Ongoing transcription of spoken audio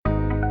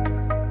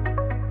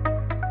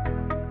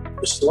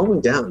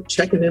slowing down,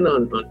 checking in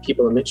on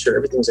people to make sure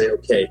everything's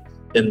okay.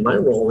 And my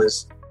role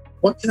is,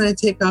 what can I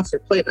take off your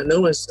plate? I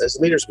know as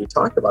leaders, we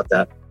talk about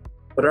that,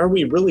 but are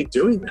we really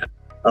doing that?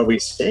 Are we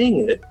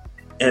saying it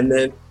and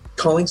then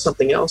calling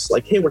something else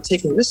like, hey, we're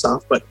taking this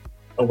off, but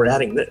we're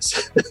adding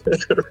this,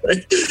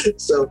 right?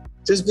 So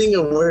just being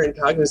aware and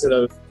cognizant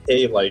of,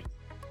 hey, like,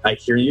 I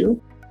hear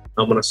you.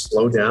 I'm going to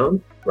slow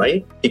down,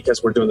 right?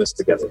 Because we're doing this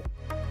together.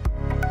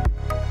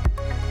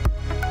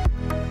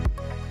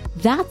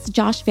 That's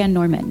Josh Van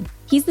Norman.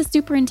 He's the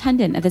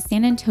superintendent of the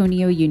San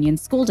Antonio Union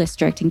School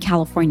District in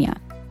California.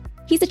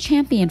 He's a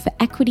champion for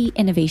equity,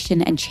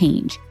 innovation, and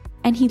change,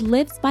 and he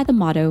lives by the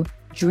motto,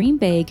 dream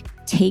big,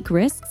 take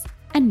risks,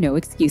 and no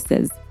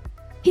excuses.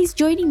 He's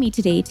joining me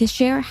today to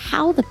share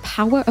how the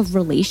power of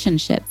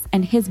relationships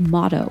and his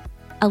motto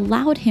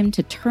allowed him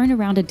to turn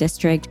around a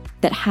district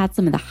that had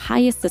some of the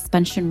highest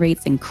suspension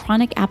rates and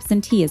chronic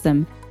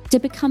absenteeism to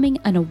becoming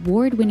an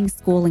award-winning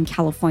school in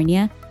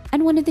California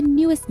and one of the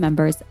newest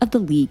members of the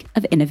League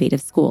of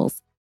Innovative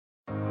Schools.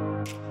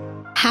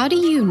 How do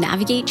you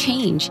navigate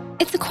change?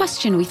 It's a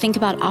question we think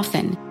about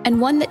often,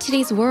 and one that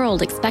today's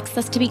world expects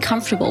us to be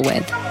comfortable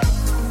with.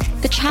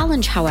 The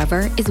challenge,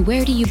 however, is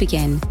where do you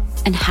begin?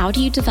 And how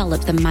do you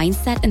develop the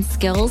mindset and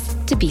skills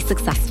to be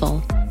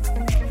successful?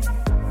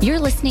 You're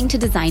listening to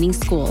Designing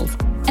Schools,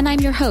 and I'm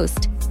your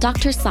host,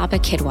 Dr. Saba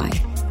Kidwai,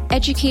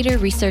 educator,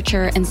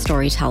 researcher, and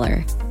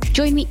storyteller.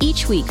 Join me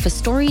each week for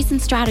stories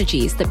and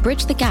strategies that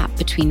bridge the gap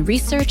between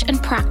research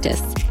and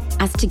practice,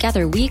 as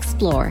together we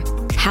explore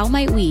how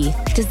might we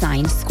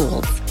design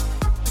schools.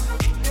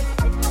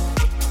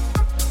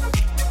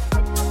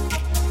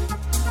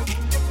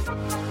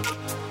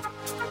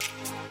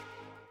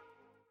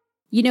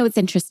 You know, it's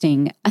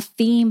interesting. A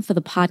theme for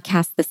the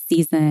podcast this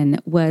season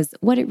was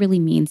what it really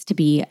means to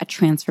be a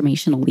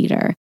transformational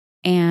leader.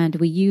 And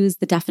we use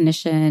the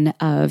definition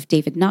of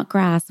David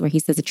Nutgrass, where he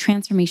says a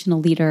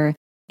transformational leader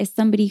is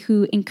somebody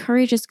who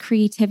encourages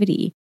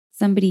creativity,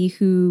 somebody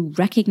who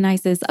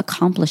recognizes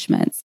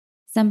accomplishments,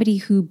 somebody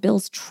who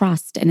builds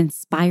trust and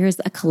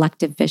inspires a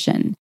collective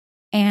vision.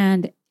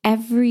 And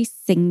every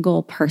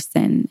single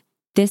person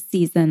this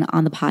season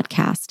on the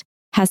podcast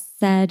has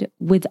said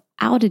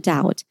without a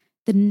doubt,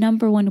 the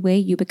number one way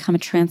you become a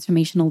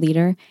transformational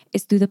leader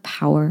is through the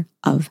power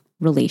of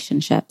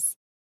relationships.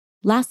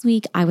 Last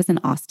week, I was in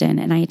Austin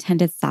and I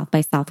attended South by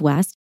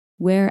Southwest,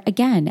 where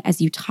again, as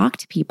you talk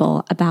to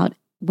people about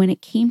when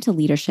it came to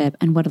leadership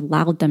and what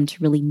allowed them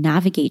to really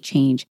navigate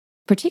change,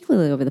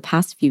 particularly over the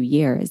past few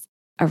years,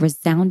 a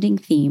resounding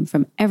theme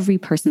from every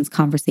person's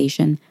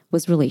conversation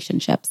was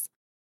relationships.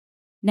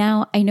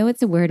 Now, I know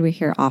it's a word we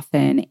hear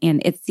often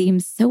and it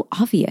seems so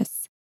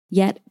obvious,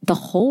 yet the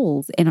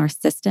holes in our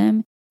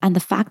system and the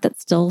fact that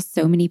still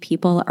so many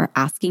people are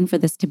asking for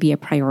this to be a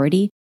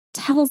priority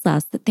tells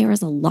us that there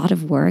is a lot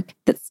of work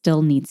that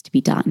still needs to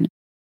be done.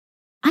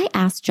 I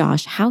asked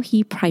Josh how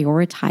he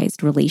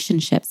prioritized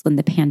relationships when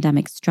the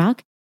pandemic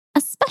struck,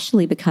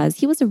 especially because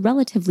he was a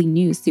relatively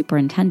new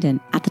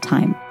superintendent at the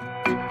time.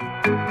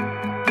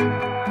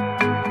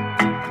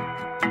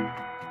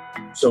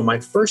 So my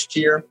first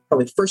year,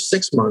 probably the first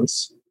 6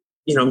 months,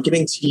 I'm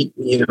getting to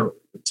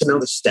know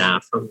the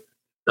staff.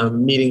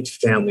 I'm meeting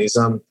families.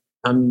 I'm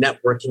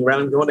networking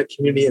around, I'm going to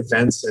community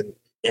events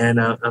and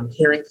I'm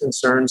hearing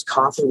concerns,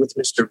 coffee with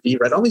Mr. V,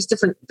 right? All these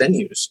different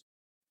venues,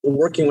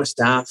 working with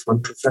staff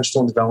on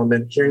professional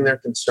development, hearing their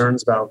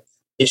concerns about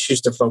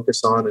issues to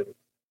focus on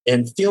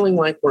and feeling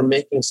like we're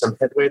making some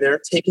headway there,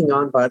 taking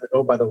on, by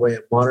the way, a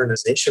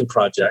modernization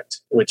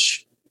project,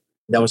 which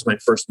that was my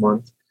first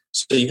month.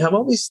 So you have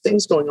all these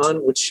things going on,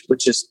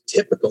 which is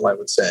typical, I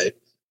would say.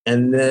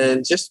 And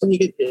then just when you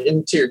get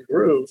into your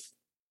groove,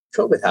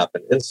 COVID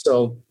happened. And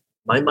so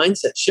my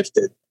mindset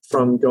shifted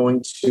from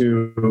going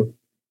to,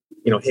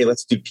 hey,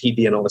 let's do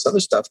PD and all this other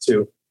stuff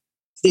to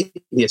the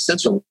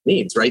essential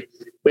needs, right?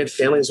 We had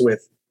families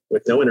with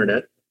no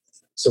internet.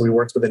 So we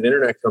worked with an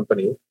internet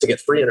company to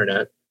get free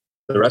internet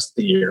for the rest of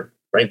the year,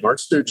 right?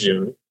 March through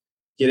June,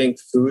 getting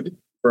food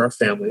for our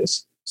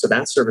families. So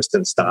that service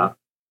didn't stop.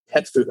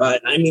 Pet food.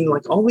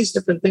 Like all these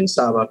different things,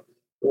 Saba,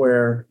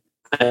 where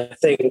I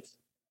think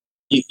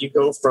you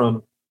go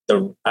from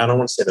I don't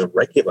want to say the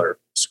regular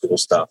school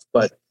stuff,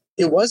 but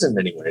it was in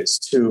many ways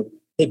to,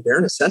 hey,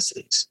 bare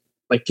necessities.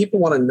 Like people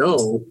want to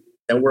know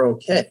that we're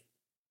okay.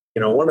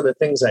 One of the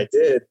things I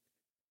did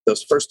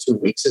those first 2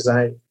 weeks is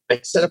I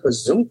set up a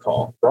Zoom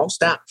call for all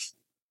staff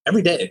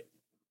every day at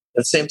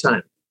the same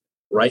time,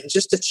 right?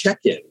 Just to check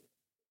in.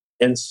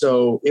 And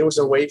so it was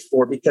a way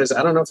because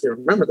I don't know if you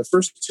remember, the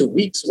first 2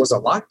 weeks was a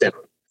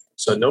lockdown.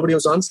 So nobody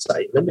was on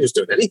site. Nobody was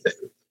doing anything.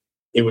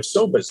 It was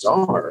so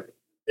bizarre.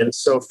 And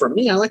so for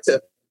me, I like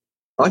to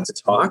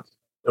talk.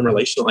 I'm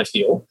relational, I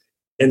feel.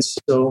 And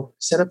so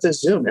set up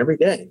this Zoom every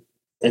day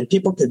and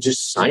people could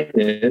just sign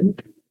in,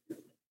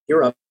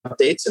 hear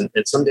updates. And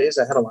some days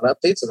I had a lot of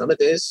updates and other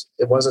days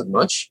it wasn't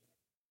much,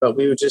 but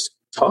we would just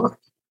talk.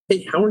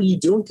 Hey, how are you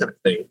doing kind of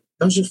thing?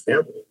 How's your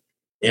family?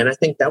 And I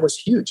think that was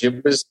huge.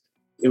 It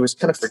was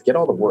kind of forget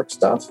all the work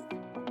stuff.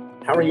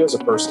 How are you as a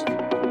person?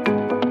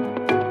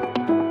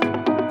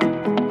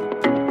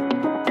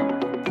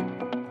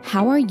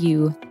 How are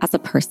you as a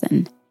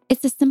person?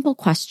 It's a simple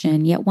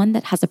question, yet one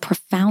that has a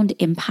profound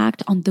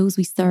impact on those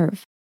we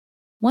serve.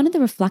 One of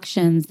the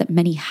reflections that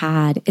many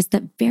had is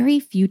that very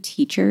few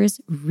teachers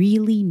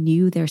really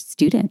knew their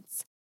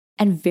students,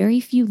 and very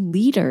few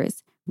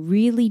leaders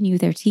really knew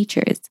their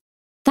teachers.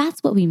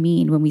 That's what we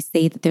mean when we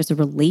say that there's a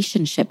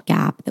relationship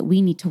gap that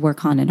we need to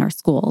work on in our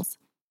schools.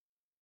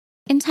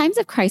 In times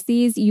of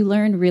crises, you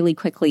learn really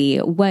quickly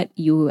what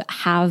you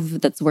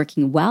have that's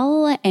working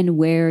well and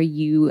where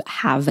you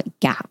have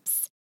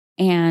gaps.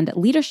 And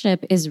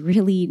leadership is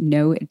really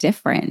no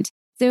different.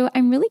 So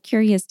I'm really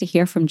curious to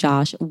hear from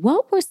Josh,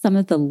 what were some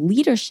of the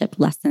leadership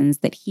lessons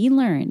that he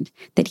learned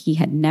that he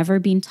had never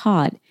been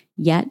taught,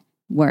 yet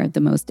were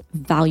the most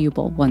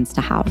valuable ones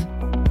to have?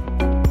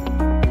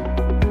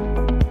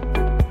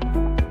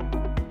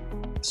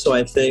 So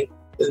I think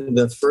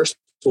the first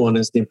one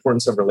is the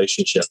importance of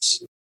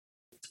relationships.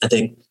 I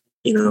think,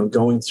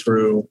 going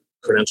through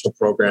credential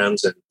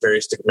programs and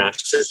various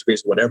master's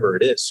degrees, whatever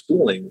it is,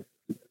 schooling,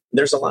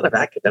 there's a lot of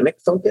academic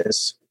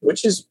focus,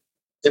 which is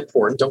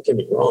important, don't get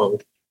me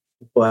wrong,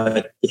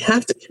 but you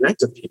have to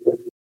connect with people.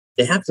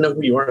 You have to know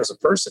who you are as a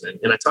person.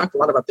 And I talk a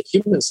lot about the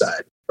human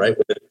side, right,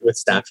 with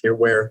staff here,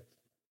 where,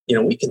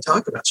 we can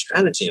talk about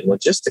strategy and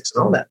logistics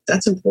and all that.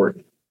 That's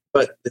important.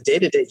 But the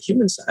day-to-day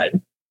human side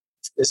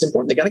is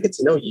important. They got to get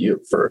to know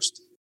you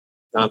first.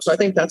 So I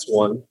think that's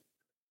one.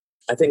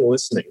 I think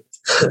listening.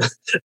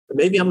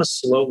 Maybe I'm a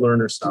slow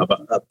learner,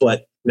 Saba,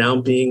 but now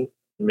being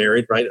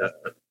married, right,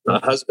 a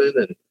husband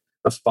and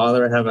a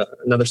father, I have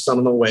another son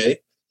on the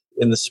way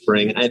in the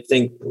spring. I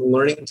think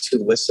learning to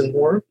listen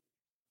more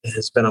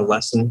has been a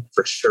lesson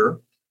for sure.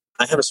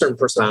 I have a certain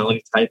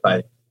personality type.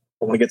 I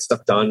want to get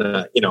stuff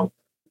done.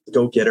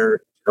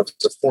 Go-getter. I was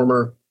a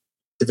former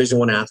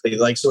Division I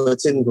athlete. So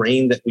it's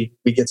ingrained that we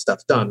get stuff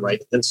done,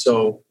 right? And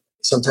so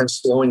sometimes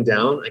slowing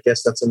down, I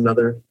guess that's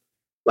another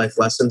life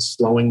lesson.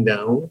 Slowing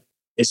down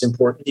is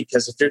important,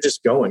 because if you're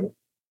just going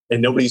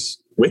and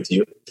nobody's with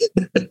you,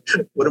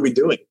 what are we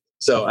doing?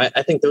 So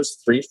I think those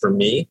three for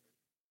me: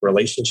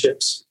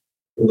 relationships,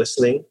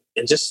 listening,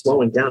 and just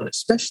slowing down,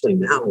 especially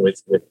now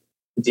with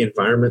the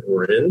environment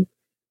we're in.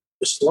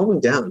 Just slowing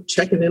down,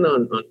 checking in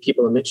on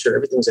people and make sure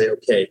everything's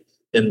okay.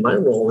 And my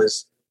role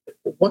is,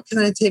 what can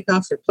I take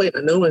off your plate?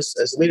 I know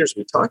as leaders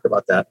we talk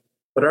about that,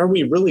 but are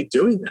we really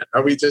doing that?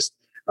 Are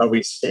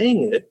we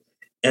saying it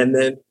and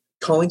then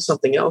calling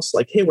something else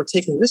like, hey, we're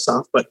taking this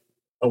off, but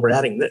we're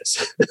adding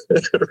this,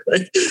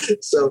 right?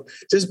 So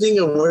just being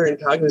aware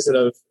and cognizant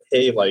of,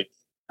 hey,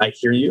 I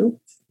hear you.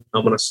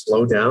 I'm going to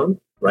slow down,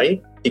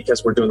 right?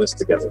 Because we're doing this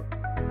together.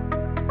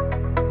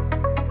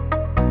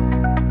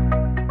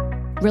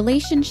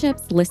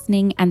 Relationships,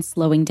 listening, and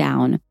slowing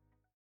down.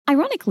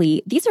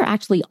 Ironically, these are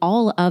actually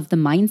all of the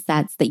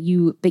mindsets that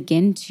you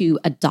begin to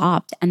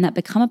adopt and that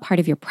become a part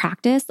of your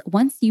practice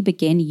once you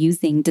begin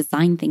using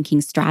design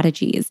thinking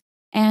strategies.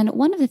 And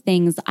one of the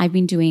things I've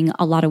been doing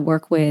a lot of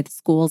work with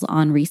schools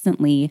on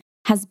recently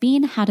has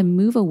been how to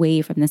move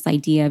away from this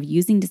idea of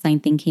using design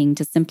thinking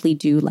to simply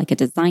do like a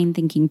design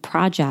thinking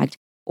project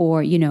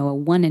or, a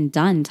one and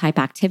done type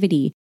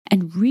activity,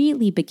 and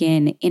really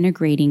begin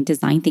integrating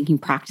design thinking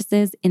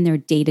practices in their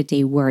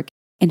day-to-day work,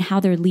 and how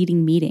they're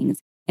leading meetings,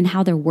 and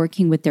how they're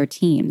working with their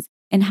teams,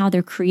 and how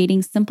they're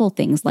creating simple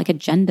things like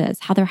agendas,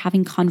 how they're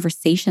having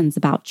conversations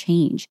about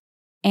change.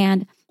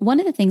 And one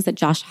of the things that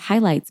Josh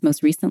highlights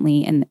most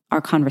recently in our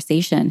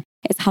conversation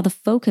is how the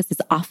focus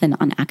is often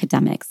on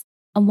academics.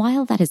 And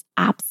while that is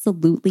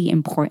absolutely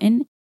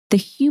important, the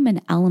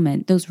human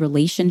element, those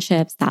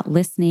relationships, that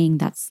listening,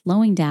 that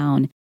slowing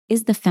down,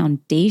 is the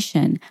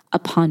foundation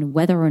upon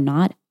whether or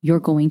not you're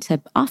going to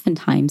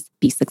oftentimes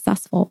be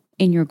successful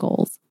in your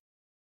goals.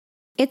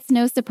 It's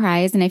no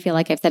surprise, and I feel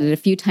like I've said it a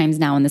few times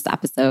now in this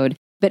episode,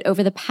 but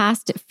over the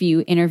past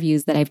few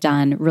interviews that I've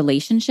done,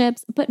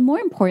 relationships, but more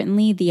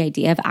importantly, the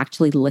idea of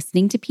actually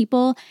listening to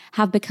people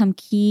have become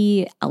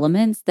key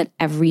elements that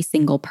every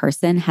single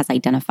person has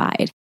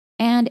identified.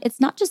 And it's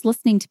not just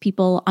listening to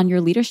people on your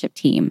leadership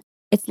team.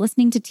 It's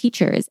listening to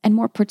teachers, and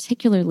more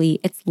particularly,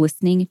 it's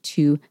listening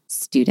to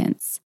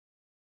students.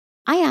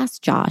 I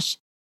asked Josh,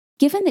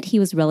 given that he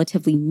was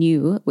relatively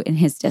new in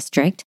his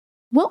district,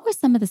 what were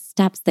some of the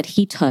steps that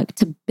he took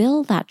to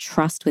build that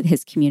trust with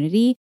his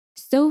community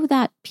so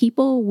that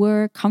people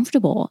were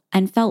comfortable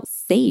and felt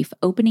safe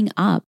opening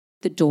up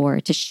the door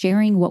to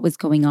sharing what was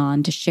going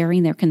on, to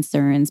sharing their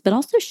concerns, but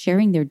also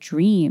sharing their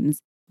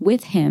dreams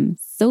with him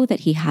so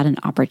that he had an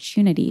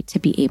opportunity to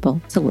be able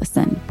to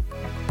listen?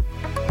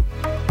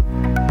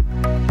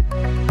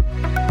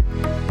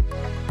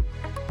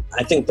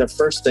 I think the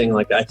first thing,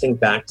 I think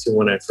back to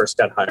when I first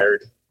got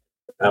hired,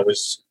 I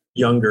was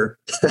younger,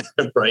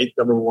 right?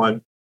 Number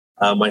one,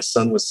 my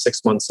son was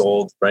 6 months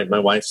old, right? My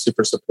wife's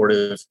super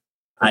supportive.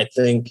 I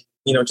think,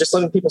 just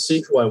letting people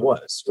see who I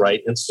was,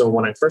 right? And so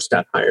when I first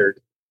got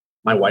hired,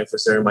 my wife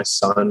was there, my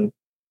son,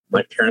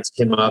 my parents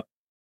came up.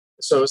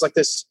 So it was like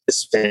this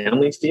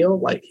family feel,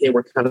 like, hey,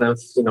 we're kind of,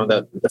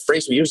 the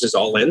phrase we use is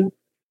all in,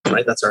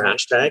 right? That's our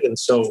hashtag. And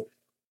so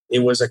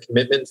it was a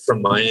commitment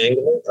from my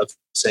angle of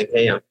saying,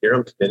 hey, I'm here,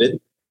 I'm committed.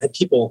 And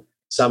people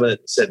Saba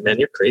said, man,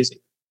 you're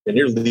crazy and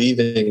you're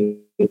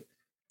leaving.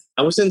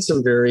 I was in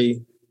some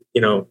very,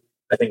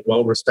 I think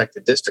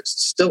well-respected districts,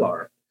 still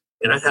are.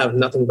 And I have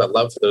nothing but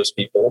love for those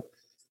people.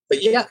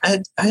 But yeah,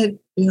 I had,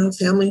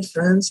 family,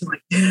 friends. I'm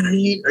like, man,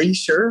 are you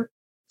sure?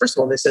 First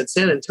of all, they said,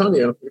 San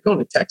Antonio, you're going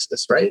to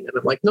Texas, right? And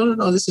I'm like, no,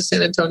 this is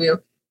San Antonio,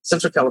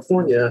 Central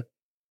California,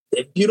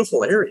 a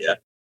beautiful area.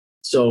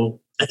 So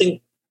I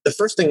think the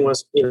first thing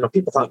was,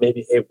 people thought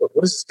maybe, hey, what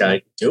is this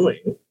guy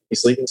doing?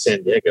 He's leaving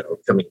San Diego,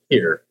 coming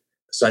here.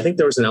 So I think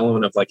there was an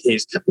element of like, hey,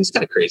 he's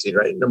kind of crazy,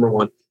 right? Number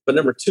one. But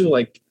number two,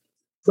 like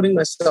putting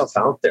myself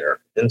out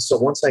there. And so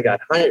once I got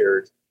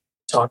hired,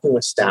 talking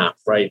with staff,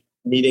 right?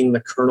 Meeting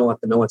the colonel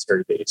at the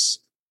military base,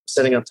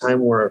 setting up time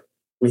where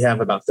we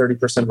have about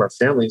 30% of our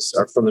families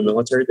are from the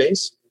military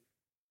base.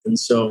 And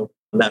so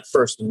that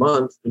first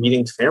month,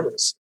 meeting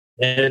families.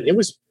 And it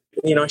was,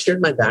 I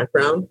shared my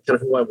background,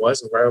 kind of who I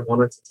was and where I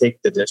wanted to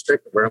take the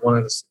district, where I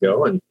wanted us to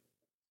go.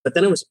 But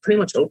then it was pretty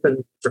much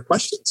open for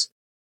questions.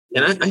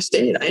 And I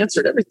stayed, I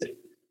answered everything,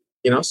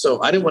 so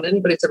I didn't want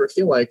anybody to ever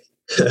feel like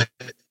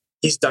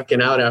he's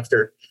ducking out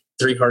after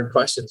 3 hard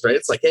questions, right?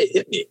 It's like, hey,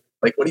 hit me.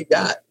 Like, what do you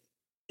got?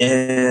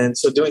 And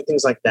so doing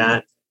things like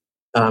that,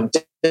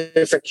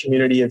 different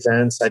community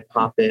events, I'd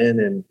pop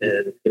in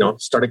and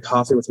started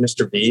Coffee with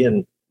Mr. V.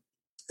 And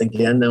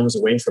again, that was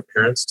a way for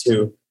parents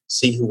to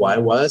see who I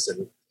was.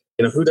 And,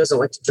 who doesn't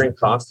like to drink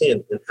coffee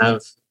and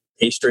have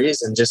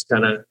pastries and just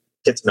kind of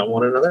get to know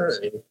one another? I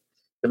mean,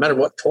 no matter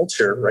what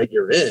culture, right,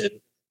 you're in,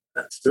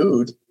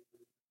 food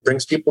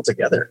brings people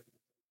together.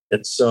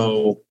 And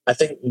so I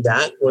think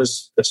that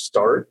was the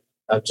start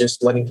of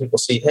just letting people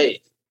see,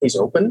 hey, he's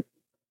open,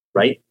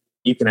 right?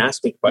 You can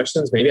ask me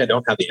questions. Maybe I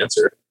don't have the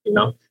answer,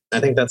 I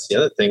think that's the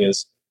other thing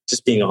is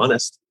just being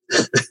honest.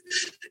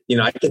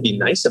 I can be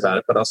nice about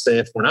it, but I'll say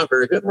if we're not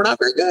very good, we're not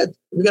very good.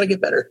 We got to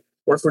get better.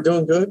 Or if we're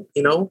doing good,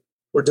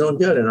 we're doing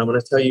good. And I'm going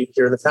to tell you,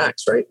 here are the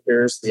facts, right?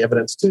 Here's the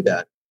evidence to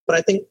that. But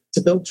I think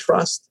to build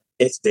trust,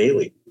 it's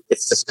daily.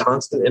 It's this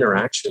constant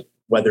interaction,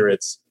 whether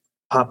it's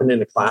popping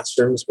into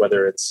classrooms,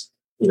 whether it's,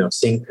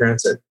 seeing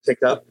parents at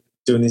pickup,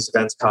 doing these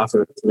events, Coffee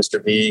with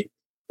Mr. V,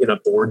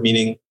 board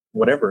meeting,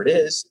 whatever it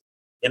is.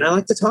 And I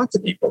like to talk to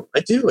people. I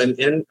do.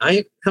 And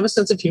I have a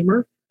sense of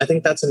humor. I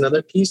think that's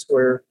another piece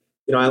where,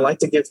 I like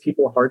to give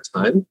people a hard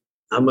time.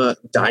 I'm a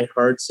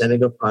diehard San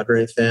Diego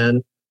Padre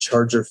fan,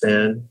 Charger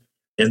fan.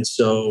 And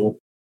so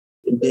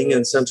being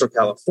in Central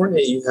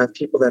California, you have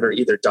people that are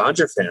either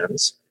Dodger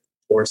fans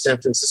or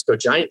San Francisco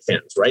Giant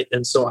fans, right?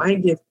 And so I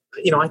give,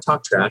 I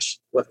talk trash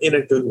in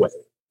a good way.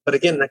 But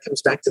again, that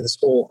comes back to this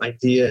whole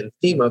idea and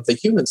theme of the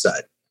human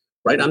side,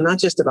 right? I'm not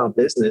just about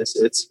business.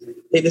 It's,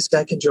 hey, this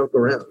guy can joke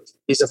around.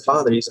 He's a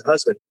father. He's a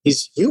husband.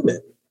 He's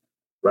human,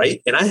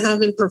 right? And I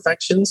have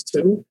imperfections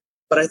too.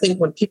 But I think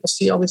when people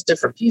see all these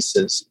different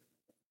pieces,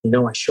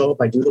 I show up,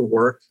 I do the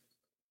work.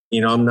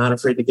 I'm not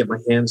afraid to get my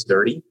hands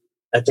dirty.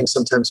 I think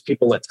sometimes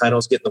people let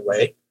titles get in the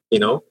way.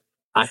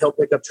 I help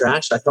pick up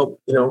trash. I help,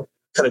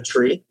 cut a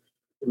tree.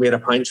 We had a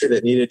pine tree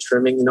that needed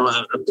trimming.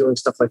 I'm doing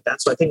stuff like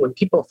that. So I think when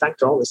people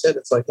factor all this in,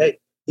 it's like, hey,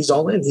 he's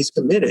all in. He's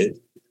committed.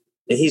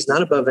 And he's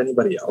not above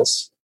anybody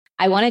else.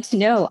 I wanted to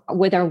know,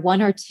 were there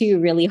 1 or 2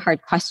 really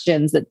hard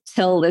questions that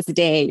till this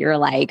day you're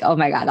like, oh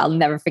my God, I'll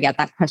never forget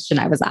that question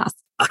I was asked?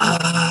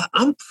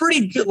 I'm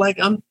pretty good.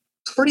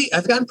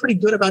 I've gotten pretty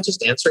good about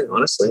just answering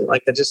honestly.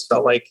 Like I just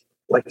felt like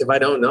if I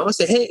don't know, I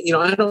say, hey,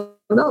 I don't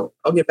know.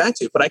 I'll get back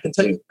to you. But I can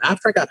tell you,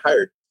 after I got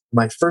hired,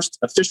 my first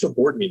official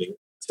board meeting,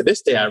 to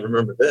this day, I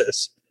remember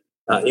this,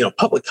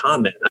 public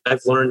comment.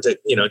 I've learned to,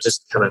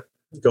 just kind of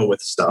go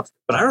with stuff.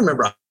 But I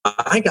remember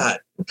I got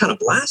kind of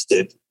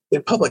blasted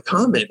in public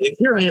comment. And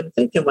here I am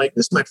thinking like,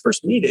 this is my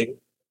first meeting.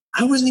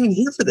 I wasn't even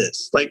here for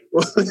this. Like,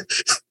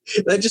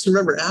 I just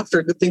remember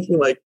after thinking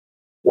like,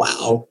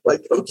 wow,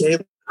 like, okay,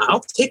 I'll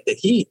take the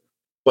heat.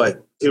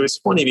 But it was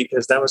funny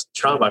because that was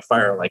trial by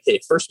fire. Like, hey,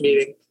 first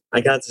meeting,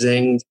 I got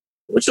zinged,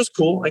 which was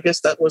cool. I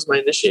guess that was my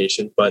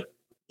initiation. But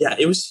yeah,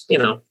 it was,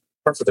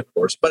 par for the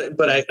course.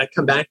 But I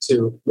come back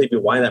to maybe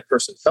why that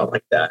person felt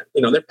like that.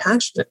 They're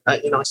passionate. I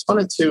spun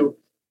it to,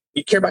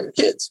 you care about your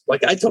kids.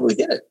 Like, I totally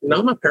get it.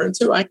 I'm a parent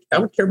too. I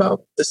would care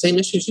about the same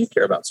issues you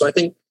care about. So I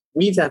think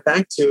weave that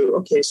back to,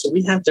 okay, so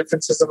we have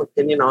differences of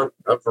opinion on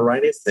a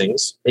variety of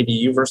things, maybe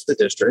you versus the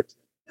district.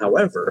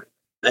 However,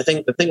 I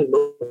think the thing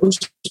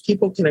most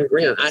people can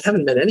agree on, I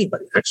haven't met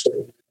anybody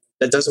actually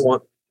that doesn't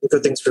want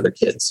good things for their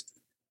kids.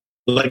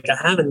 Like,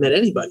 I haven't met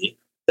anybody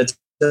that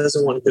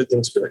doesn't want good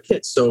things for their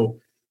kids. So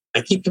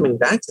I keep coming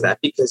back to that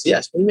because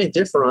yes, we may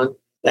differ on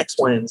X,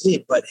 Y, and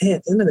Z, but hey,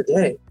 at the end of the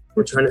day,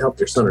 we're trying to help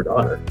your son or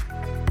daughter.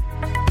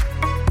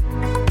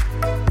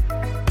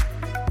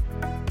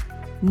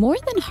 More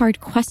than hard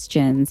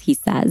questions, he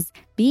says,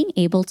 being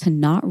able to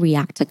not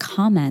react to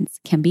comments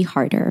can be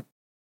harder.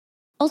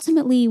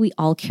 Ultimately, we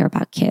all care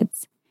about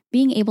kids.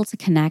 Being able to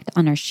connect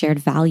on our shared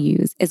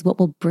values is what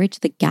will bridge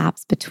the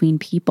gaps between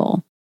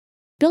people.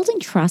 Building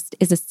trust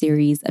is a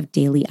series of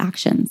daily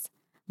actions.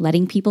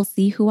 Letting people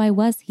see who I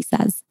was, he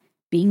says.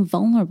 Being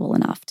vulnerable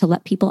enough to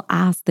let people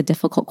ask the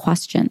difficult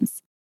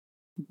questions.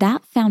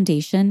 that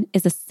foundation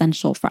is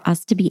essential for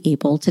us to be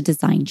able to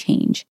design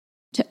change,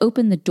 to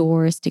open the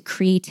doors to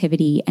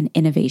creativity and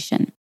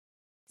innovation.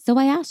 So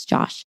I asked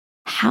Josh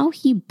how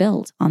he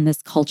built on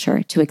this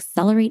culture to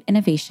accelerate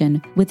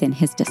innovation within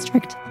his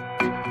district.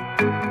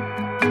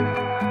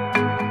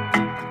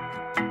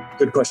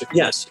 Good question.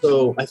 Yes.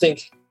 So I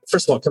think,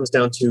 first of all, it comes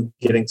down to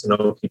getting to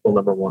know people.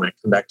 Number one, I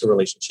come back to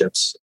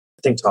relationships.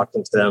 I think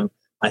talking to them.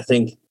 I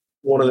think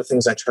one of the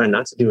things I try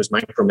not to do is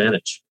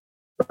micromanage,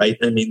 right?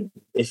 I mean,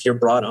 if you're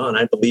brought on,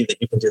 I believe that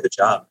you can do the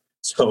job.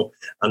 So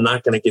I'm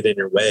not going to get in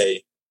your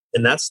way.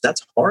 And that's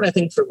hard, I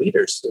think, for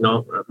leaders,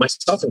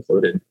 myself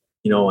included.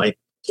 I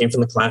came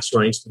from the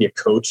classroom. I used to be a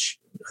coach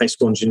in high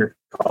school and junior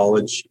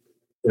college.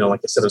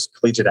 Like I said, I was a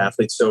collegiate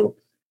athlete. So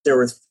there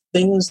were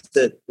things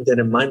that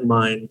in my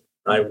mind,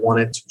 I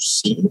wanted to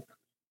see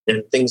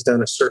and things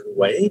done a certain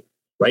way,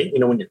 right?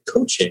 When you're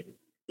coaching,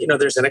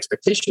 there's an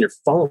expectation you're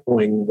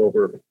following what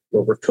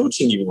we're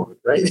coaching you on,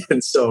 right?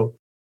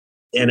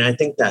 And I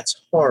think that's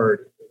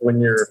hard when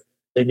you're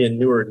maybe a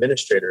newer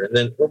administrator. And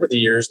then over the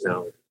years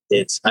now,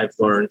 I've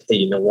learned, hey,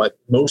 you know what?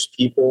 Most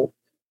people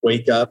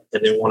wake up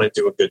and they want to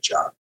do a good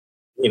job.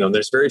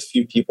 There's very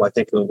few people I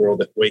think in the world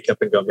that wake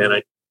up and go, man,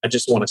 I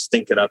just want to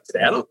stink it up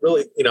today. I don't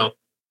really,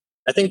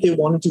 I think they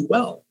want to do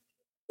well.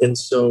 And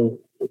so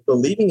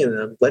believing in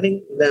them,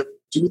 letting them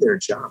do their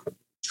job,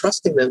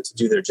 trusting them to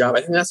do their job.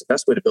 I think that's the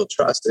best way to build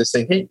trust is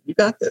saying, hey, you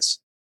got this.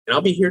 And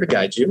I'll be here to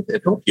guide you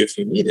and help you if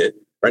you need it,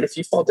 right? If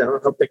you fall down,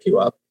 I'll pick you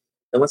up.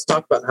 And let's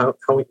talk about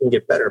how we can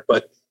get better.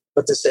 But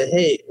to say,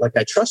 hey, like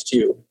I trust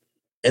you,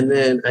 and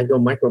then I go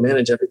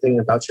micromanage everything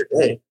about your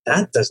day,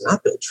 that does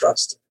not build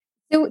trust.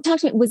 So talk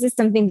to me, was this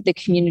something that the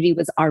community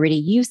was already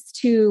used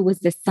to?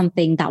 Was this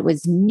something that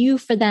was new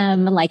for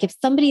them? Like if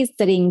somebody is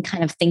sitting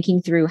kind of thinking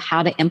through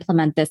how to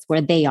implement this where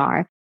they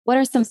are, what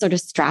are some sort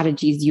of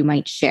strategies you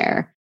might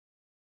share?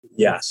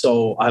 Yeah.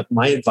 So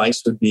my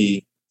advice would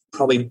be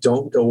probably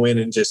don't go in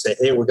and just say,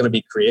 hey, we're going to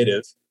be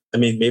creative. I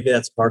mean, maybe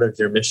that's part of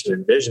your mission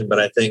and vision, but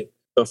I think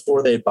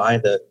before they buy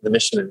the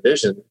mission and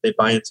vision, they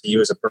buy into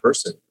you as a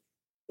person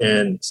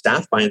and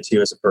staff buy into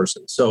you as a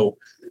person. So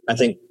I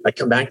think I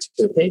come back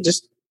to, hey,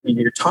 just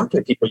you're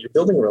talking to people, you're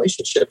building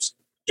relationships,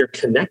 you're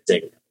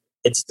connecting.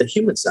 It's the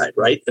human side,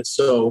 right? And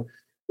so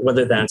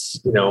whether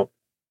that's,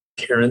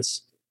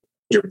 parents,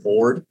 your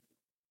board,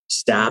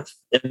 staff,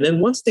 and then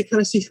once they kind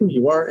of see who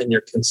you are and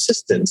you're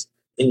consistent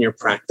in your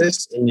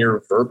practice, in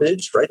your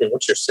verbiage, right, and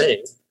what you're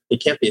saying, you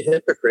can't be a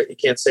hypocrite. You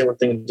can't say one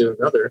thing and do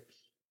another.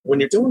 When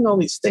you're doing all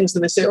these things,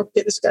 then they say,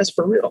 okay, this guy's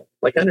for real.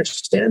 Like, I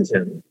understand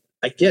him.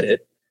 I get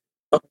it.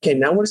 Okay,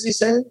 now what is he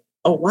saying?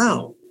 Oh,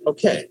 wow.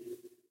 Okay.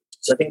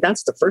 So I think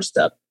that's the first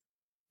step.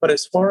 But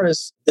as far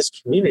as this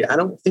community, I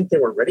don't think they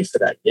were ready for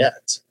that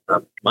yet.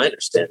 My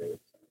understanding.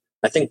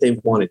 I think they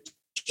wanted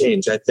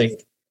change. I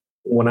think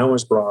when I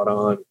was brought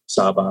on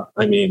Saba,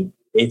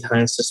 8th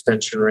highest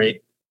suspension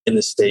rate in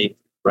the state,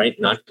 right?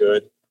 Not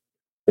good.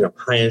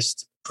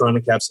 Highest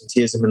chronic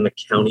absenteeism in the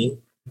county,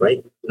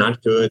 right?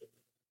 Not good.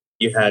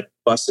 You had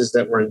buses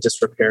that were in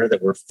disrepair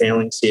that were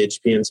failing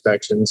CHP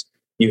inspections.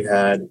 You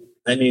had,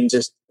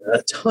 just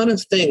a ton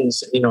of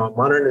things, a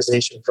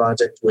modernization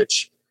project,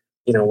 which,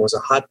 was a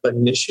hot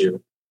button issue.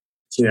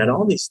 So you had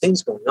all these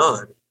things going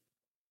on.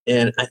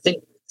 And I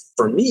think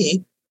for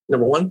me,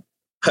 number one,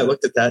 I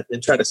looked at that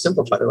and tried to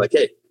simplify it. Like,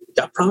 hey,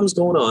 got problems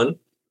going on.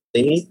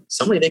 They need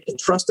somebody they can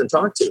trust and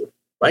talk to,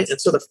 right? And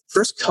so the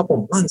first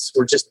couple months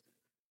were just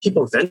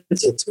people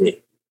vented to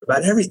me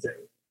about everything,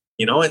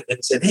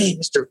 and said, hey,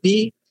 Mr.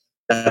 V,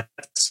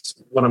 that's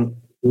what I'm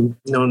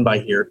known by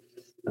here,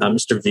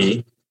 Mr.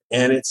 V.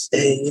 And it's,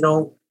 hey,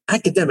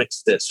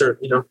 academics this, or,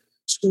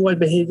 school-wide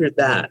behavior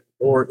that,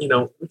 or, we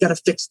got to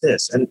fix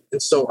this. And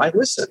so I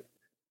listen.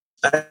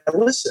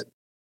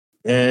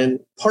 And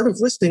part of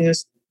listening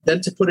is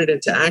then to put it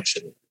into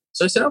action.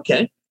 So I said,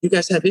 okay, you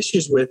guys have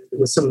issues with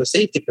some of the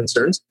safety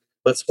concerns.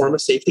 Let's form a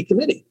safety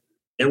committee.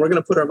 And we're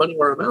going to put our money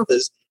where our mouth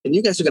is. And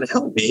you guys are going to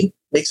help me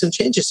make some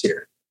changes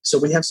here. So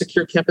we have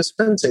secure campus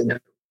fencing now.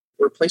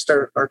 We replaced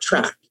our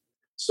track.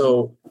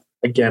 So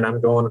again, I'm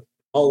going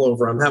all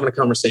over. I'm having a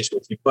conversation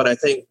with you. But I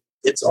think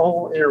it's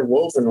all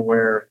interwoven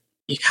where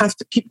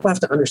people have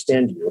to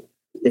understand you.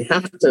 They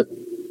have to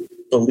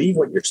believe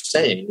what you're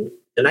saying.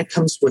 And that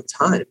comes with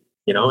time,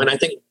 And I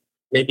think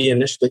maybe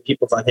initially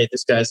people thought, hey,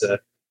 this guy's a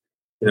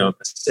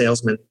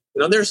salesman.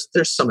 There's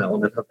some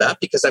element of that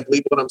because I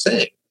believe what I'm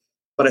saying.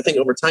 But I think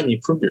over time you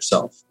prove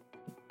yourself.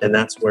 And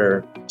that's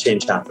where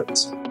change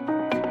happens.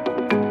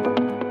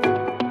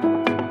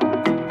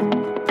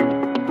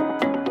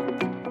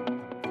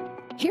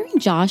 Hearing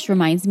Josh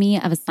reminds me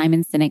of a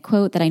Simon Sinek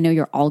quote that I know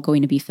you're all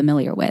going to be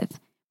familiar with.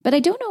 But I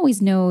don't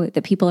always know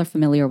that people are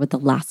familiar with the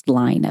last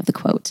line of the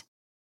quote.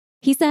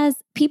 He says,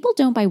 people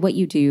don't buy what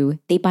you do,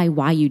 they buy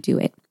why you do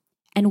it.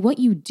 And what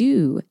you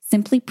do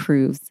simply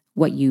proves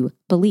what you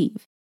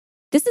believe.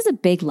 This is a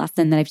big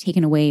lesson that I've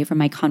taken away from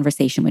my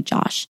conversation with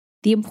Josh.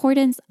 The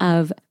importance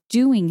of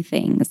doing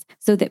things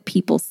so that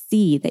people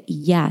see that,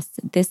 yes,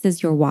 this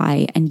is your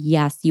why. And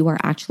yes, you are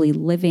actually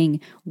living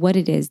what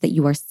it is that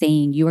you are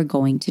saying you are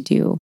going to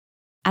do.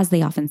 As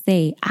they often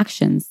say,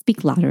 actions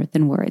speak louder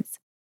than words.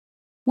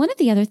 One of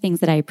the other things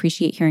that I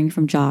appreciate hearing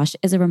from Josh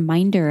is a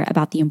reminder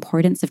about the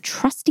importance of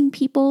trusting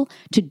people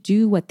to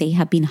do what they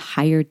have been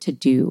hired to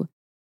do.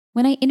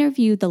 When I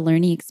interviewed the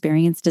learning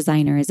experience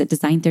designers at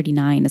Design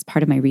 39 as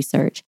part of my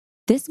research,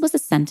 this was a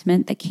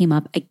sentiment that came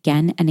up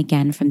again and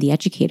again from the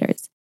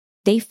educators.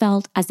 They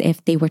felt as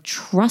if they were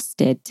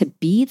trusted to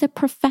be the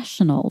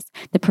professionals,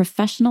 the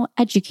professional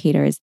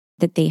educators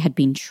that they had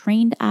been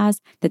trained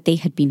as, that they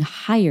had been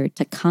hired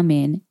to come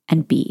in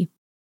and be.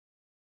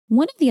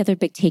 One of the other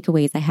big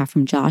takeaways I have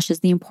from Josh is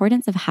the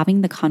importance of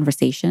having the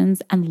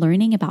conversations and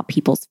learning about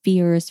people's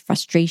fears,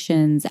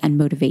 frustrations, and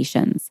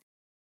motivations.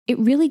 It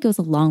really goes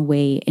a long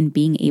way in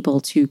being able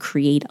to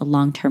create a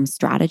long-term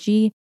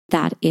strategy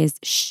that is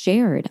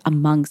shared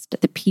amongst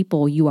the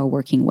people you are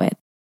working with.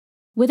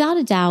 Without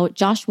a doubt,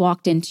 Josh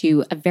walked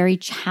into a very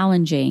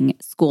challenging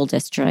school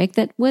district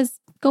that was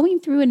going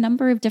through a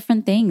number of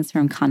different things,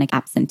 from chronic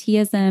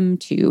absenteeism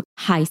to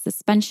high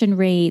suspension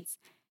rates.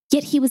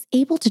 Yet he was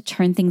able to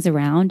turn things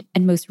around,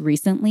 and most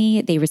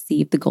recently, they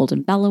received the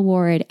Golden Bell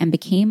Award and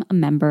became a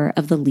member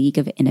of the League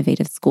of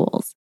Innovative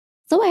Schools.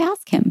 So I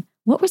asked him,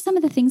 what were some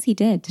of the things he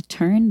did to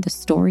turn the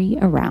story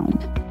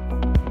around?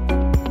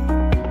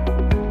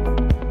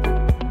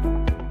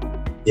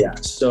 Yeah,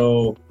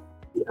 so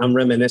I'm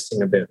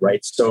reminiscing a bit,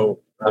 right? So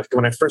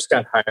when I first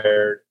got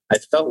hired, I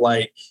felt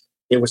like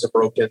it was a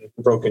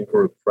broken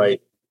group,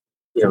 right?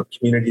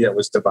 Community that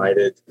was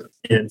divided.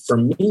 And for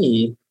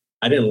me,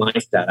 I didn't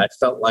like that. I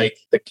felt like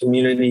the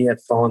community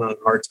had fallen on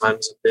hard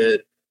times a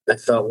bit. I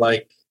felt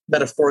like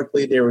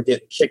metaphorically they were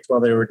getting kicked while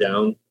they were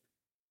down.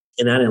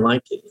 And I didn't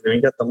like it.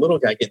 You got the little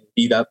guy getting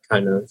beat up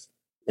kind of.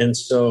 And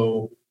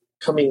so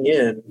coming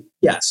in,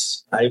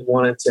 yes, I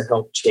wanted to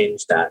help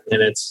change that.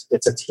 And it's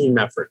a team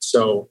effort.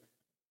 So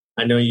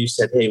I know you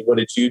said, hey, what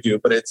did you do?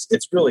 But it's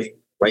really,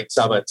 right,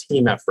 Saba, a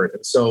team effort.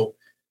 And so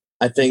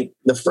I think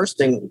the first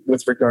thing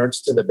with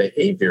regards to the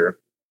behavior,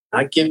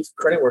 I give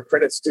credit where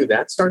credit's due.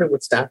 That started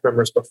with staff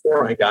members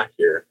before I got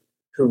here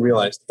who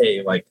realized,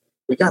 hey,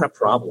 we got a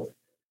problem.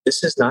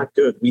 This is not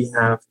good. We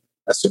have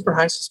a super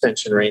high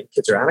suspension rate.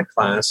 Kids are out of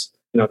class.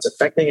 It's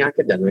affecting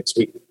academics.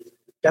 We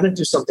got to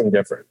do something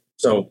different.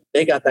 So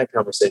they got that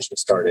conversation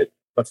started.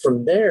 But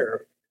from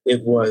there,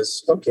 it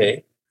was,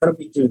 okay, how do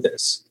we do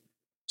this?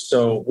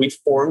 So we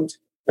formed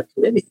a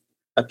committee,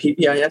 a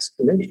PBIS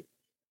committee,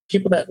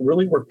 people that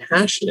really were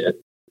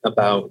passionate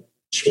about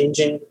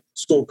changing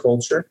school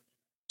culture,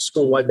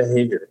 school-wide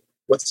behavior.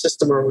 What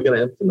system are we going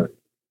to implement?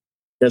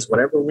 Because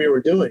whatever we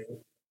were doing,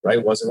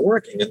 right, wasn't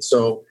working. And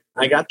so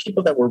I got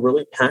people that were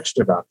really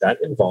passionate about that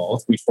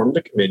involved. We formed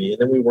a committee,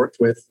 and then we worked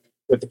with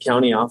the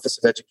County Office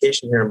of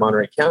Education here in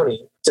Monterey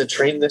County to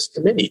train this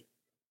committee,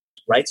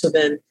 right? So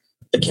then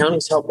the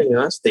county's helping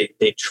us.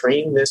 They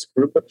train this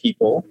group of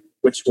people,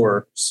 which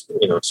were,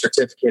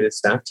 certificated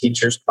staff,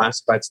 teachers,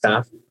 classified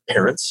staff,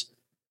 parents.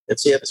 And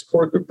so you have this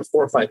core group of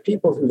 4 or 5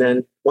 people who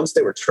then, once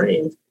they were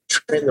trained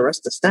the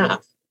rest of the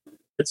staff.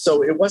 And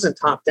so it wasn't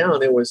top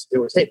down. It was,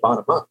 hey,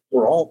 bottom up.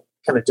 We're all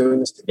kind of doing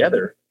this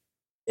together.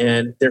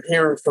 And they're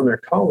hearing from their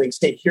colleagues,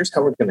 hey, here's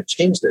how we're going to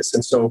change this.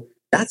 And so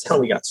that's how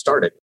we got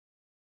started.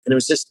 And it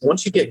was just,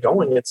 once you get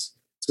going, it's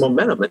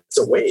momentum. It's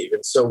a wave.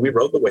 And so we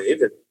rode the wave,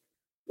 and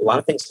a lot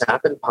of things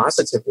happened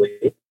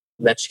positively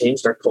that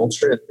changed our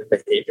culture and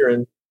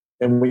behavior.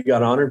 And we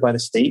got honored by the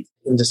state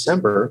in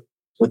December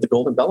with the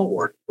Golden Bell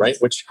Award, right?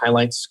 Which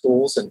highlights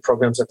schools and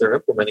programs that they're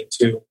implementing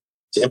to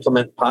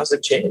implement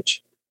positive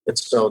change. And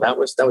so that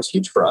was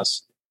huge for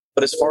us.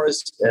 But as far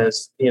as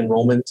the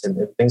enrollment and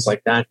things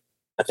like that,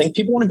 I think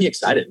people want to be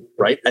excited,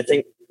 right? I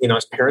think,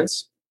 as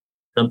parents,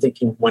 I'm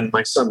thinking when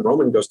my son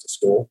Roman goes to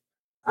school,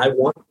 I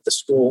want the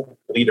school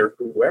leader,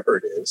 whoever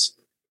it is,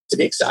 to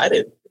be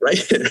excited, right?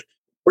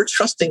 We're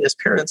trusting as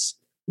parents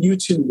you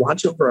to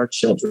watch over our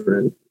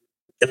children.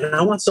 And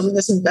I want someone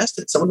that's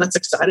invested, someone that's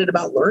excited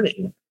about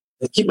learning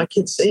and keep my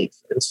kids safe.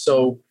 And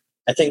so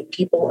I think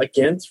people,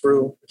 again,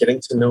 through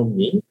getting to know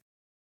me,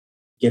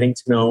 getting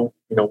to know,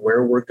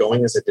 where we're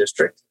going as a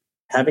district,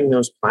 having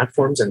those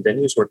platforms and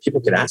venues where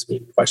people could ask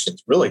me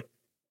questions, really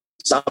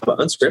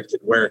unscripted,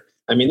 where,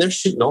 they're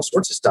shooting all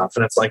sorts of stuff.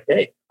 And it's like,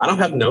 hey, I don't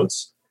have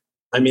notes.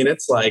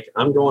 It's like,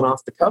 I'm going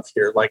off the cuff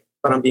here, but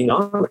I'm being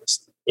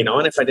honest,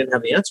 and if I didn't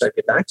have the answer, I'd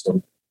get back to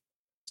them.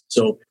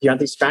 So you have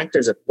these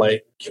factors at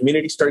play.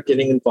 Community start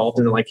getting involved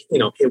in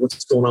hey,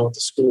 what's going on with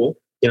the school?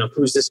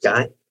 Who's this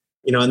guy?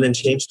 And then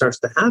change starts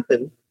to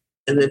happen.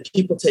 And then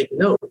people take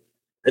note.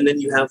 And then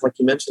you have, like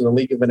you mentioned, the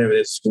League of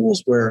Innovative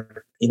Schools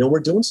where, we're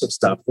doing some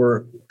stuff.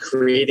 We're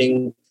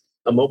creating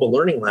a mobile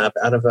learning lab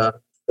out of an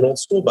old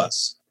school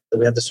bus that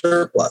we had the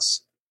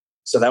surplus.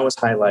 So that was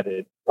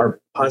highlighted.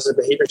 Our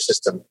positive behavior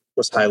system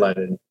was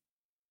highlighted.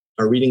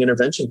 Our reading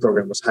intervention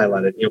program was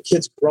highlighted.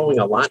 Kids growing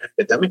a lot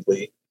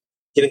academically,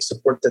 getting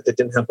support that they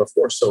didn't have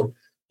before. So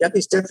you have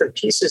these different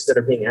pieces that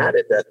are being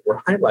added that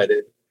were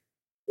highlighted,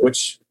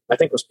 which I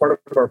think was part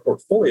of our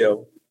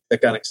portfolio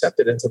that got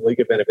accepted into the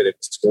League of Innovative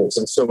Schools.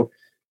 And so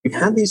you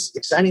have these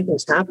exciting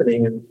things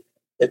happening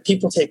and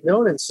people take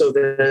note. And so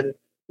then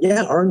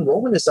Yeah, our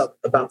enrollment is up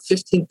about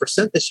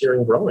 15% this year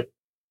and growing.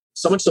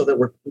 So much so that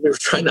we were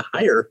trying to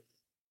hire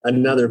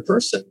another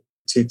person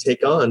to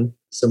take on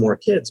some more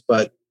kids.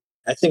 But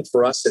I think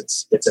for us,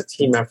 it's a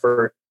team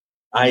effort.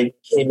 I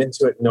came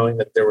into it knowing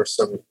that there were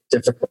some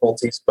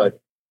difficulties, but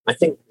I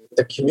think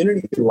the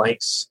community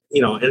likes,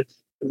 and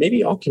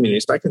maybe all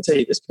communities, but I can tell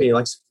you this community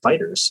likes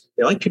fighters.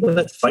 They like people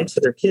that fight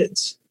for their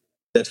kids,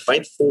 that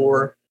fight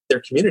for their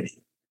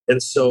community.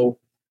 And so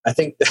I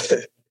think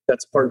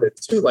that's part of it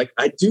too. Like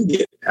I do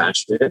get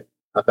passionate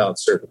about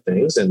certain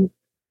things, and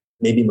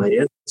maybe my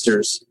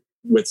answers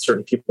with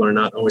certain people are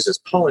not always as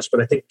polished,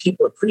 but I think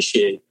people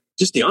appreciate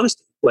just the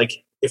honesty.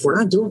 Like if we're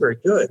not doing very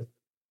good,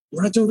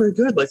 we're not doing very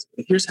good. Like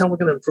here's how we're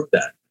going to improve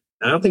that.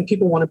 And I don't think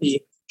people want to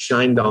be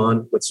shined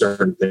on with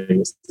certain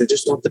things. They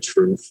just want the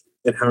truth.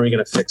 And how are we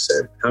going to fix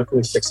it? How can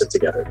we fix it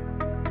together?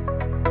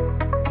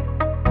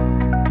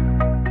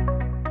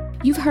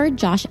 You've heard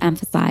Josh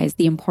emphasize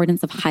the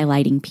importance of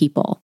highlighting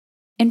people.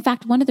 In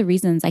fact, one of the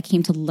reasons I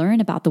came to learn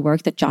about the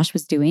work that Josh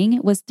was doing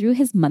was through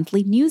his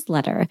monthly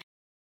newsletter.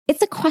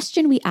 It's a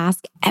question we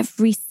ask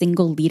every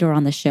single leader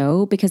on the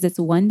show because it's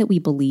one that we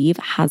believe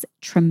has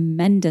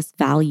tremendous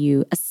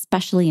value,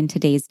 especially in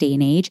today's day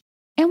and age.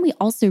 And we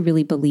also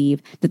really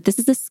believe that this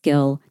is a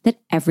skill that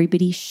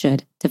everybody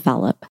should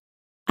develop.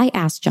 I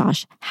asked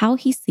Josh how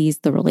he sees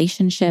the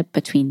relationship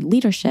between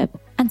leadership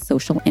and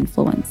social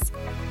influence.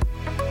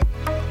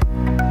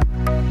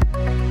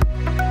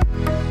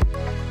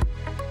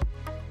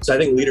 So I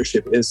think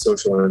leadership is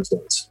social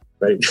influence,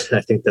 right?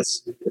 I think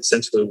that's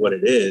essentially what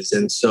it is.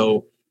 And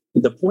so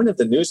the point of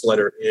the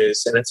newsletter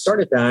is, and it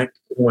started back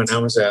when I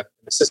was an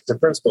assistant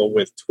principal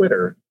with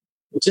Twitter,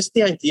 just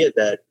the idea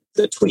that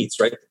the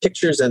tweets, right, the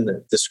pictures and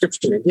the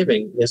description you're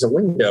giving is a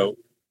window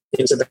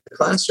into the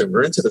classroom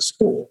or into the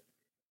school.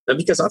 And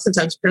because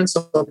oftentimes parents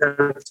don't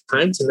have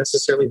time to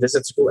necessarily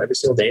visit school every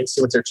single day and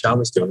see what their child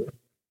is doing.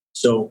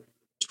 So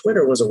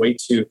Twitter was a way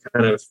to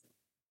kind of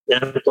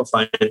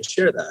amplify and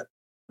share that.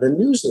 The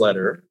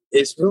newsletter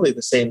is really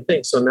the same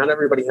thing. So not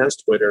everybody has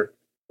Twitter.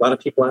 A lot of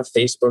people have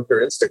Facebook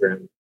or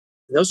Instagram.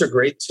 And those are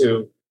great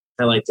to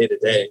highlight day to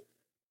day.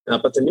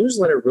 But the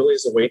newsletter really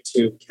is a way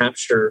to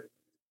capture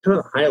kind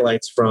of the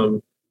highlights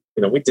from,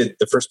 we did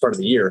the first part of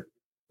the year,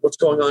 what's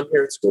going on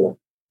here at school.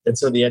 And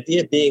so the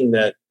idea being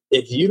that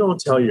if you don't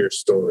tell your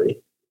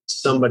story,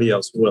 somebody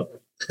else will.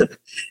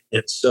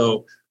 And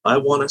so I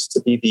want us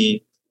to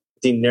be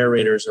the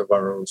narrators of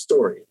our own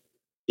story.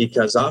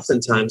 Because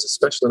oftentimes,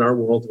 especially in our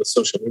world with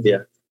social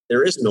media,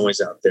 there is noise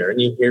out there and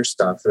you hear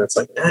stuff and it's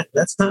like,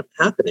 that's not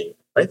happening,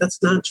 right?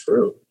 That's not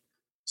true.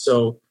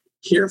 So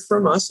hear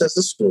from us as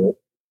a school.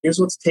 Here's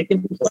what's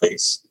taking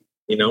place.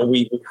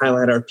 We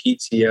highlight our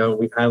PTO,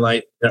 we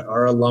highlight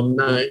our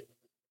alumni,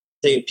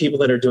 people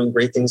that are doing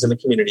great things in the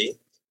community.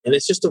 And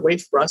it's just a way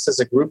for us as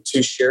a group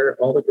to share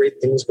all the great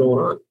things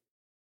going on.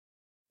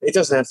 It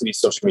doesn't have to be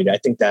social media. I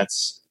think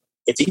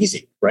it's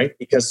easy, right?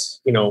 Because,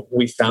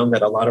 we found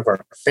that a lot of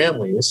our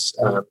families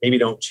maybe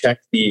don't check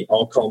the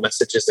all-call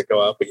messages that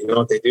go out, but you know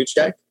what they do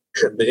check?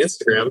 The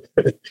Instagram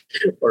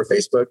or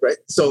Facebook, right?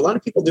 So a lot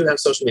of people do have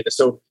social media.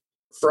 So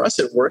for us,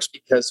 it works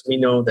because we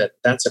know that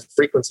that's a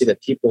frequency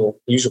that people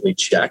usually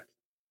check.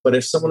 But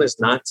if someone is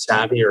not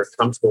savvy or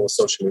comfortable with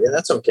social media,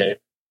 that's okay.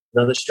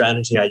 Another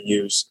strategy I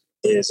use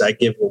is I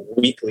give a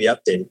weekly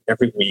update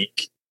every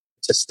week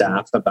to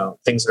staff about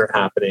things that are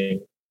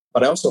happening,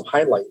 but I also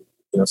highlight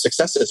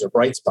successes or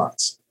bright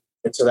spots.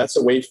 And so that's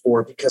a way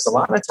because a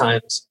lot of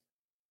times,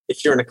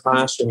 if you're in a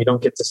classroom, you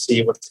don't get to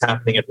see what's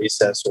happening at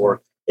recess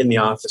or in the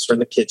office or in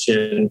the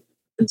kitchen.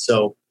 And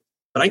so,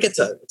 but I get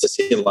to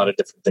see a lot of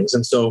different things.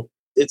 And so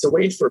it's a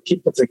way for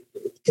people to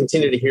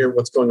continue to hear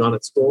what's going on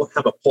at school,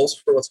 have a pulse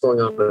for what's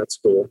going on at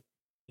school.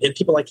 And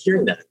people like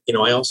hearing that.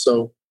 I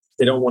also,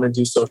 they don't want to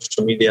do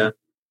social media,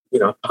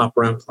 pop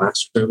around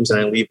classrooms and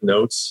I leave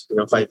notes,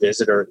 if I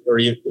visit or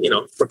if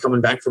we're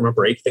coming back from a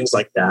break, things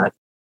like that.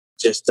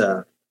 Just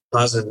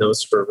positive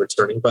notes for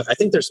returning. But I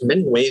think there's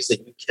many ways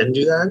that you can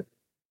do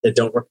that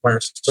don't require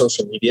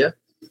social media.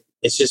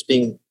 It's just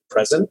being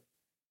present,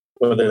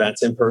 whether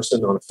that's in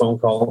person, on a phone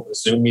call, a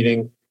Zoom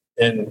meeting,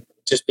 and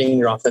just being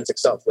your authentic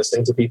self,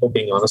 listening to people,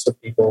 being honest with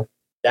people.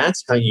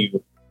 That's how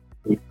you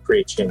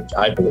create change,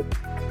 I believe.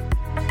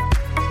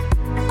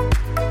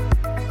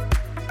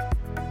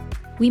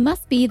 We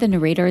must be the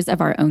narrators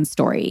of our own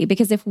story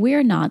because if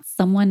we're not,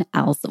 someone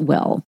else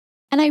will.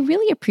 And I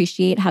really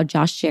appreciate how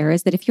Josh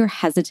shares that if you're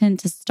hesitant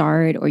to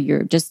start or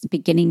you're just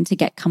beginning to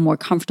get more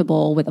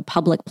comfortable with a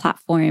public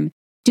platform,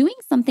 doing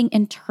something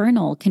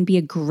internal can be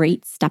a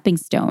great stepping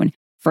stone.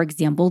 For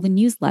example, the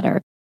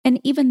newsletter. And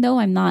even though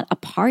I'm not a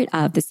part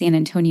of the San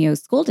Antonio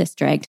School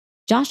District,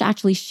 Josh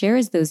actually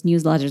shares those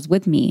newsletters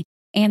with me.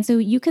 And so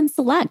you can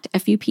select a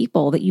few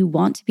people that you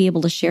want to be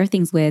able to share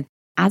things with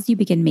as you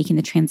begin making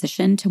the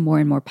transition to more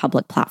and more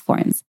public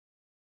platforms.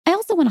 I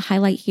also want to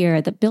highlight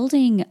here that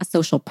building a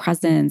social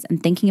presence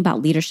and thinking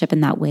about leadership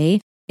in that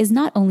way is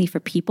not only for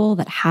people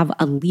that have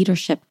a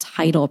leadership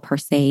title per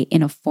se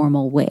in a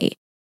formal way.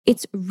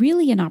 It's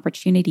really an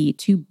opportunity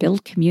to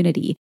build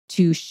community,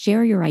 to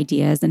share your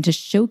ideas and to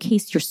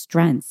showcase your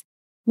strengths.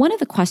 One of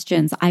the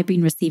questions I've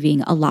been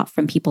receiving a lot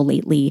from people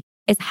lately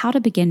is how to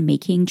begin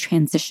making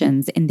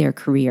transitions in their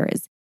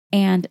careers.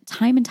 And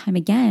time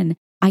again,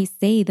 I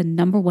say the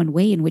number one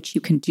way in which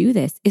you can do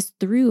this is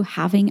through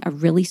having a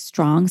really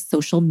strong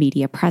social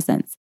media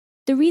presence.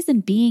 The reason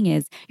being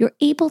is you're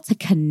able to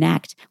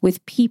connect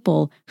with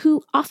people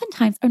who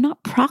oftentimes are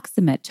not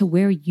proximate to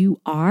where you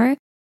are.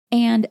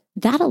 And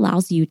that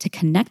allows you to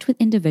connect with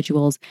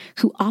individuals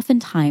who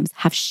oftentimes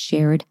have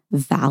shared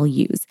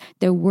values.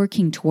 They're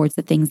working towards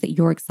the things that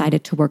you're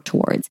excited to work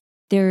towards.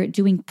 They're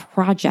doing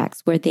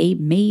projects where they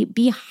may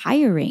be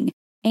hiring.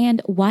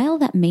 And while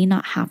that may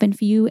not happen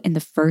for you in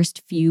the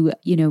first few,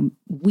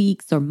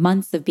 weeks or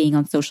months of being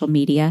on social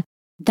media,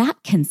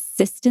 that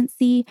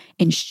consistency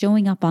in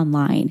showing up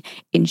online,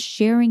 in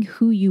sharing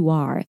who you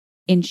are,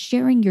 in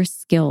sharing your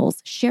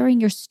skills, sharing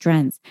your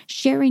strengths,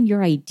 sharing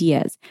your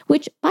ideas,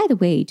 which, by the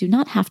way, do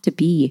not have to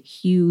be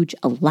huge,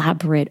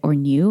 elaborate, or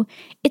new.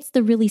 It's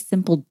the really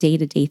simple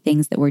day-to-day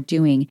things that we're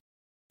doing.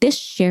 This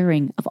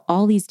sharing of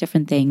all these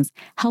different things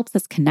helps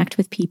us connect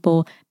with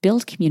people,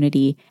 build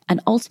community, and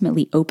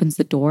ultimately opens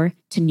the door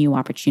to new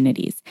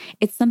opportunities.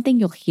 It's something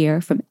you'll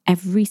hear from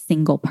every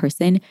single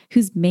person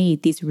who's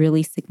made these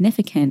really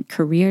significant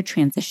career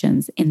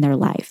transitions in their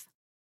life.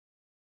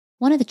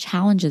 One of the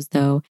challenges,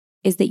 though,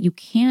 is that you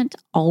can't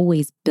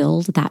always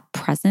build that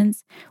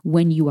presence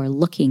when you are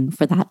looking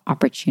for that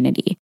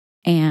opportunity.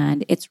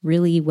 And it's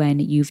really when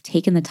you've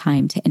taken the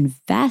time to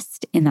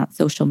invest in that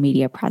social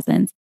media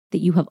presence that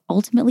you have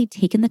ultimately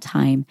taken the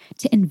time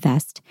to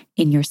invest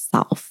in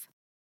yourself.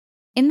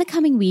 In the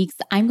coming weeks,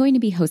 I'm going to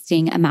be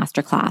hosting a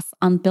masterclass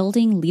on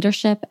building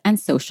leadership and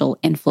social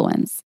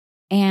influence.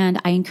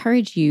 And I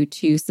encourage you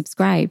to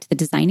subscribe to the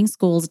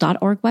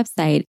designingschools.org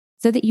website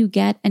so that you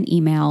get an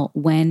email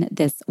when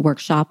this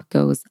workshop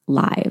goes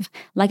live.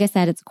 Like I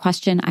said, it's a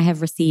question I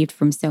have received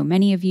from so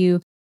many of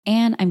you,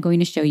 and I'm going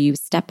to show you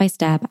step by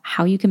step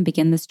how you can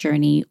begin this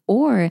journey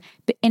or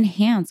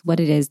enhance what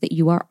it is that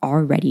you are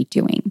already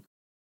doing.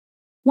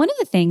 One of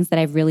the things that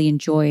I've really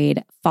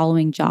enjoyed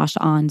following Josh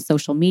on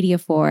social media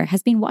for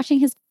has been watching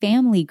his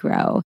family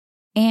grow.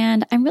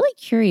 And I'm really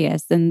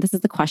curious, and this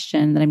is the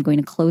question that I'm going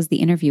to close the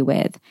interview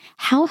with.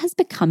 How has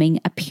becoming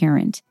a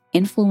parent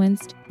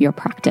influenced your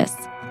practice?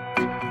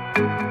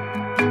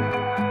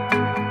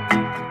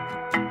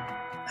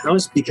 How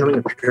has becoming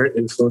a parent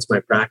influenced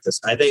my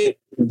practice? I think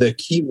the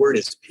key word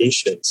is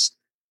patience.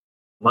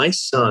 My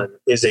son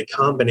is a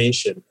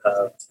combination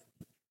of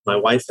my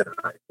wife and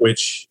I,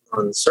 which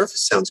on the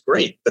surface sounds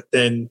great, but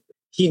then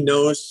he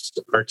knows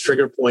our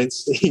trigger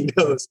points. He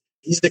knows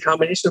he's the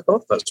combination of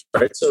both of us,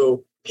 right?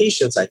 So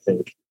patience, I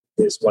think,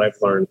 is what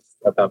I've learned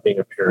about being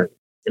a parent.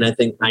 And I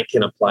think I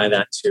can apply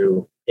that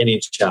to any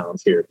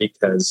child here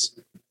because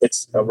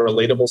it's a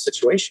relatable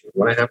situation.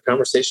 When I have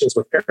conversations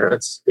with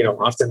parents,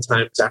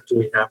 oftentimes after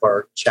we have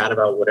our chat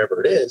about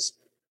whatever it is,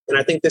 and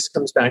I think this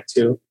comes back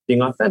to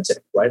being authentic,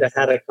 right? I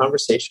had a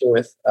conversation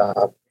with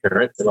a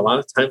parent, and a lot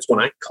of times when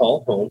I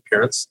call home,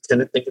 parents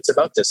tend to think it's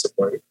about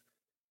discipline.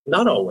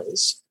 Not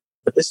always,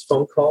 but this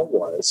phone call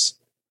was.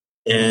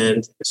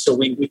 And so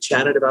we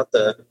chatted about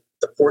the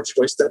poor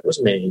choice that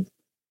was made.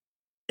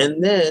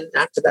 And then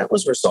after that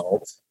was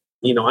resolved,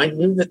 I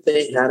knew that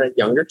they had a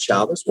younger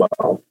child as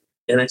well.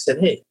 And I said,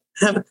 hey,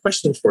 I have a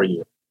question for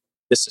you.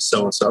 This is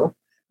so-and-so.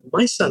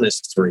 My son is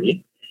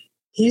 3.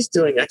 He's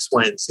doing X,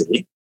 Y, and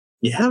Z.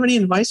 You have any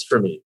advice for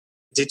me?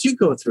 Did you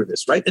go through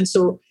this, right? And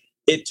so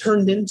it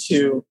turned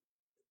into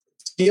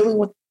dealing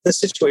with the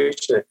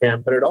situation at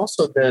hand, but it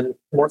also then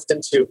morphed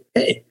into,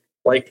 hey,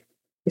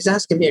 he's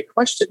asking me a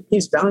question.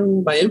 He's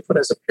valuing my input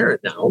as a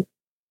parent now.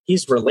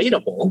 He's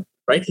relatable,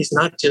 right? He's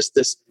not just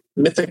this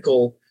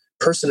mythical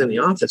person in the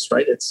office,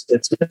 right? It's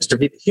Mr.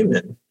 V the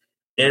human.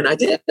 And I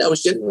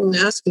was genuinely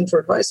asking for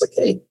advice, like,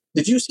 hey,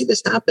 did you see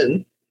this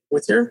happen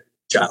with your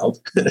child?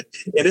 And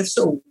if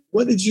so,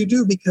 what did you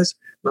do? Because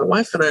my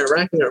wife and I are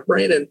racking our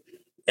brain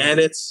and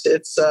it's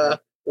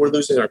we're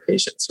losing our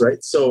patience,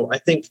 right? So I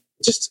think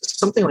just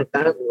something like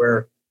that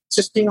where it's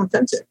just being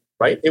authentic,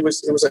 right? It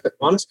was an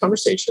honest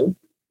conversation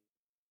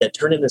that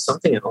turned into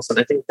something else. And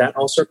I think that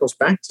all circles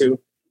back to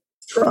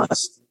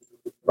trust,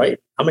 right?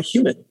 I'm a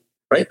human,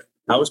 right?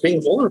 I was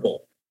being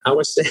vulnerable. I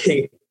was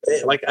saying,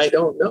 hey, I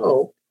don't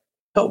know,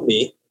 help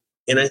me.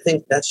 And I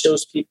think that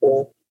shows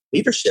people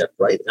leadership,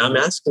 right? I'm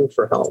asking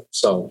for help.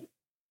 So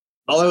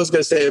all I was going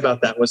to say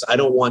about that was I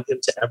don't want him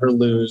to ever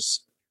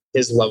lose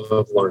his love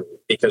of learning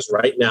because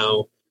right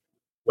now,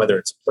 whether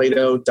it's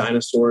Play-Doh,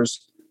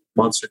 dinosaurs,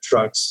 monster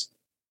trucks,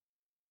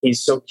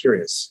 he's so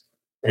curious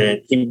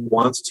and he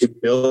wants to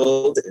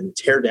build and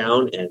tear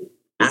down and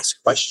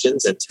ask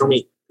questions and tell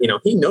me,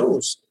 he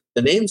knows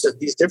the names of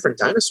these different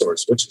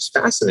dinosaurs, which is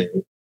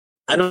fascinating.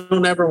 I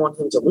don't ever want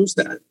him to lose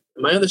that. And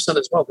my other son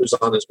as well, who's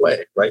on his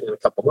way, right, in a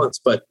couple months.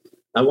 But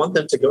I want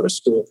them to go to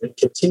school and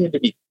continue to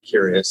be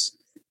curious,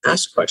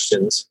 ask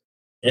questions,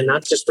 and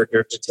not just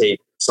regurgitate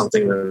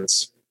something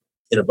that's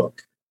in a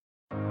book.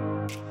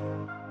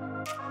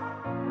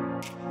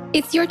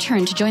 It's your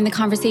turn to join the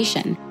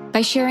conversation.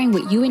 by sharing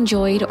what you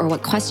enjoyed or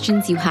what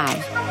questions you have.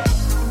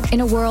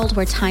 In a world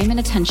where time and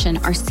attention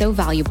are so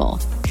valuable,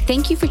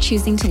 thank you for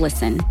choosing to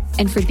listen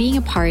and for being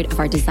a part of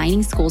our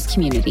Designing Schools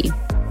community.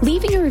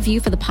 Leaving a review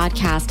for the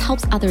podcast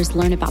helps others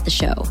learn about the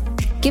show,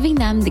 giving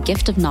them the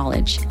gift of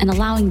knowledge and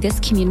allowing this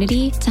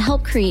community to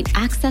help create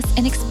access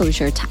and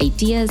exposure to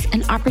ideas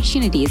and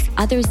opportunities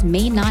others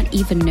may not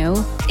even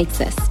know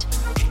exist.